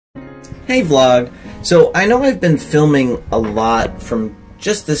Hey vlog. So I know I've been filming a lot from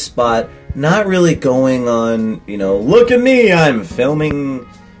just this spot, not really going on, look at me, I'm filming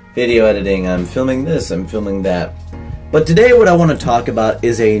video editing, I'm filming this, I'm filming that. But today what I want to talk about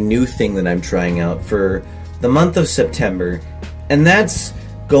is a new thing that I'm trying out for the month of September, and that's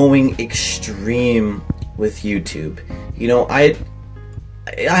going extreme with YouTube. I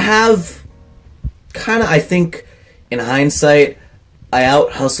have kind of, I think in hindsight, I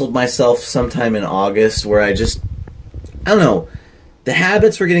out-hustled myself sometime in August where I don't know, the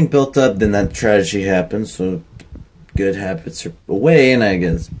habits were getting built up, then that tragedy happened, so good habits are away, and I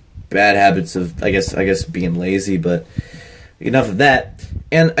guess bad habits of, I guess being lazy, but enough of that.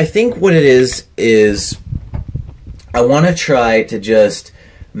 And I think what it is I want to try to just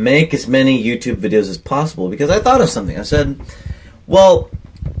make as many YouTube videos as possible, because I thought of something. I said, well,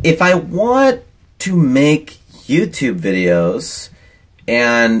 if I want to make YouTube videos,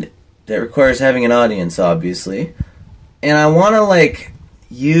 and that requires having an audience, obviously, and I want to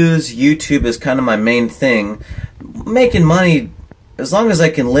use YouTube as kind of my main thing, making money, as long as I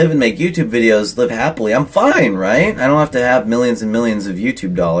can live and make YouTube videos, live happily, I'm fine, right? I don't have to have millions and millions of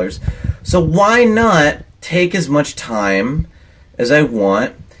YouTube dollars. So why not take as much time as I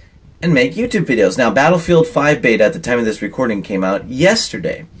want and make YouTube videos? Now, Battlefield 5 beta at the time of this recording came out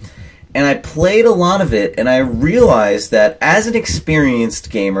yesterday. And I played a lot of it, and I realized that as an experienced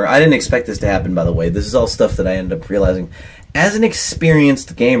gamer, I didn't expect this to happen, by the way. This is all stuff that I ended up realizing. As an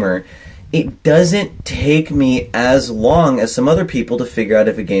experienced gamer, it doesn't take me as long as some other people to figure out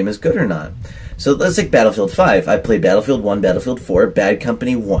if a game is good or not. So let's take Battlefield 5. I played Battlefield 1, Battlefield 4, Bad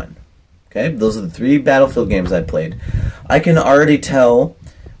Company 1. Okay, those are the 3 Battlefield games I played. I can already tell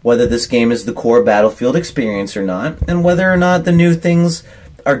whether this game is the core Battlefield experience or not, and whether or not the new things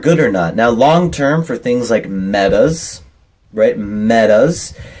are good or not. Now, long term, for things like metas, right?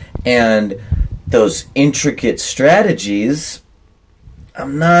 Metas and those intricate strategies,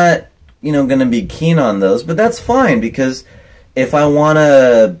 I'm not, going to be keen on those, but that's fine, because if I want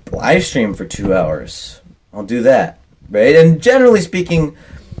to live stream for 2 hours, I'll do that, right? And generally speaking,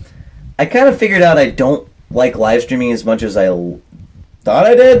 I kind of figured out I don't like live streaming as much as I thought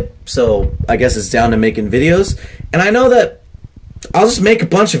I did, so I guess it's down to making videos. And I know that I'll just make a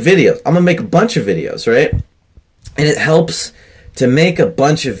bunch of videos. I'm going to make a bunch of videos, right? And it helps to make a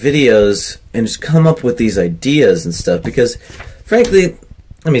bunch of videos and just come up with these ideas and stuff, because, frankly,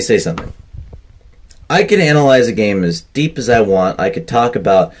 let me say something. I can analyze a game as deep as I want. I could talk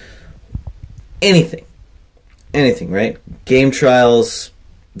about anything. Anything, right? Game trials,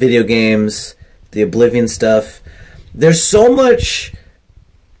 video games, the Oblivion stuff. There's so much,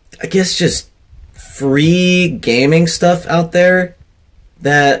 I guess, just free gaming stuff out there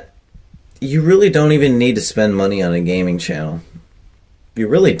that you really don't even need to spend money on a gaming channel. You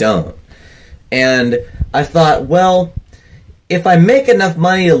really don't. And I thought, well, if I make enough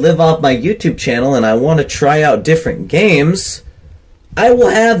money to live off my YouTube channel and I want to try out different games, I will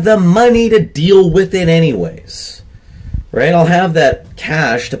have the money to deal with it anyways. Right? I'll have that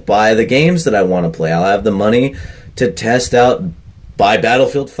cash to buy the games that I want to play. I'll have the money to test out, buy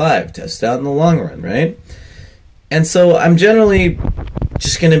Battlefield 5, test it out in the long run, right? And so I'm generally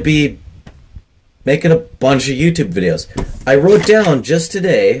just going to be making a bunch of YouTube videos. I wrote down just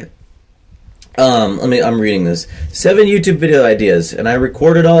today, I'm reading this, 7 YouTube video ideas, and I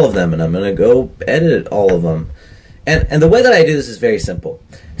recorded all of them, and I'm going to go edit all of them. And the way that I do this is very simple.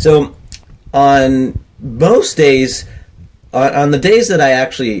 So on most days, on the days that I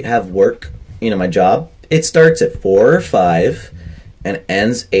actually have work, my job, it starts at 4 or 5 and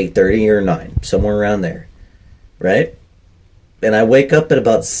ends 8:30 or 9, somewhere around there, right? And I wake up at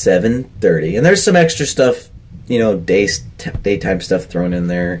about 7:30, and there's some extra stuff, daytime stuff thrown in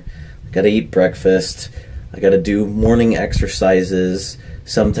there. I gotta eat breakfast. I gotta do morning exercises.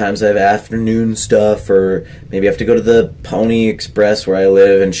 Sometimes I have afternoon stuff, or maybe I have to go to the Pony Express where I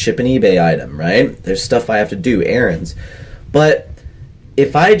live and ship an eBay item, right? There's stuff I have to do, errands. But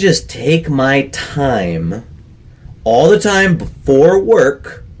if I just take my time all the time before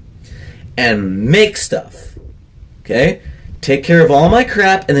work and make stuff, okay? Take care of all my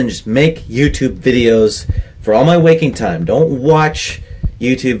crap and then just make YouTube videos for all my waking time. Don't watch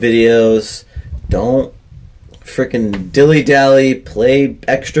YouTube videos. Don't frickin' dilly-dally, play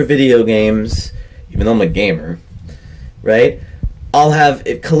extra video games, even though I'm a gamer, right? I'll have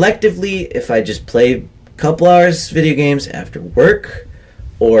it collectively, if I just play a couple hours video games after work,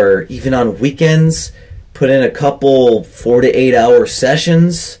 or even on weekends, put in a couple 4 to 8 hour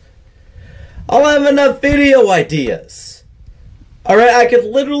sessions, I'll have enough video ideas. Alright, I could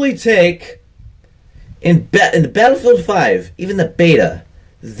literally take, in the Battlefield 5, even the beta,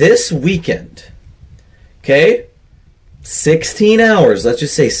 this weekend, okay, 16 hours, let's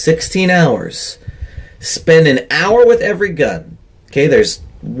just say 16 hours, spend an hour with every gun, okay, there's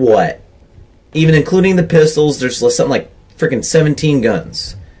what? Even including the pistols, there's something like freaking 17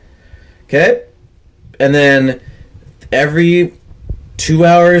 guns, okay, and then every 2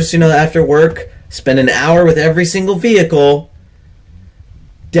 hours, after work, spend an hour with every single vehicle.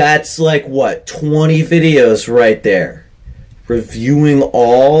 That's like what, 20 videos right there, reviewing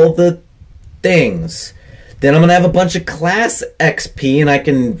all the things. Then I'm gonna have a bunch of class XP, and I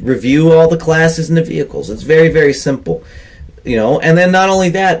can review all the classes and the vehicles. It's very, very simple, And then not only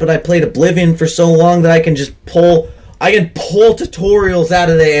that, but I played Oblivion for so long that I can just pull tutorials out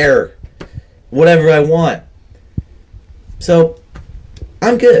of the air, whatever I want. So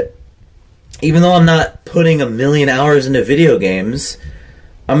I'm good. Even though I'm not putting 1,000,000 hours into video games,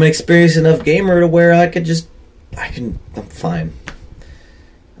 I'm an experienced enough gamer to where I'm fine.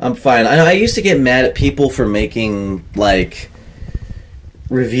 I'm fine. I used to get mad at people for making, like,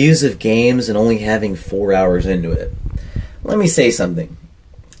 reviews of games and only having 4 hours into it. Let me say something.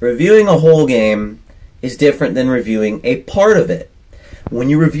 Reviewing a whole game is different than reviewing a part of it. When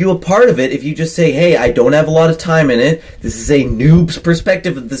you review a part of it, if you just say, hey, I don't have a lot of time in it, this is a noob's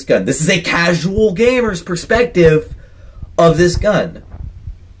perspective of this gun, this is a casual gamer's perspective of this gun,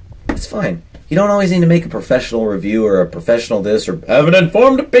 it's fine. You don't always need to make a professional review or a professional this or have an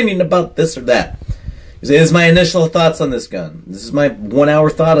informed opinion about this or that. You say, this is my initial thoughts on this gun. This is my 1 hour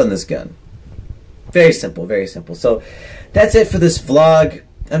thought on this gun. Very simple, very simple. So that's it for this vlog.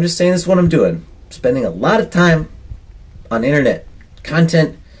 I'm just saying this is what I'm doing. Spending a lot of time on internet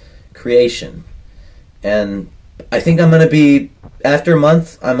content creation, and I think I'm gonna be, after a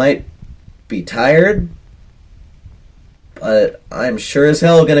month I might be tired, but I'm sure as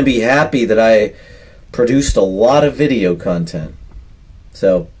hell gonna be happy that I produced a lot of video content.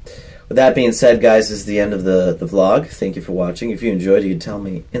 So with that being said, guys, this is the end of the vlog. Thank you for watching. If you enjoyed, you can tell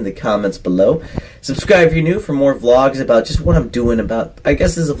me in the comments below. Subscribe if you're new for more vlogs about just what I'm doing about, I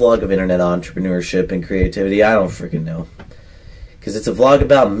guess this is a vlog of internet entrepreneurship and creativity. I don't freaking know, because it's a vlog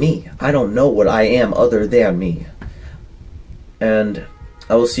about me. I don't know what I am other than me. And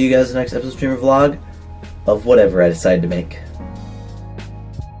I will see you guys in the next episode streamer vlog of whatever I decide to make.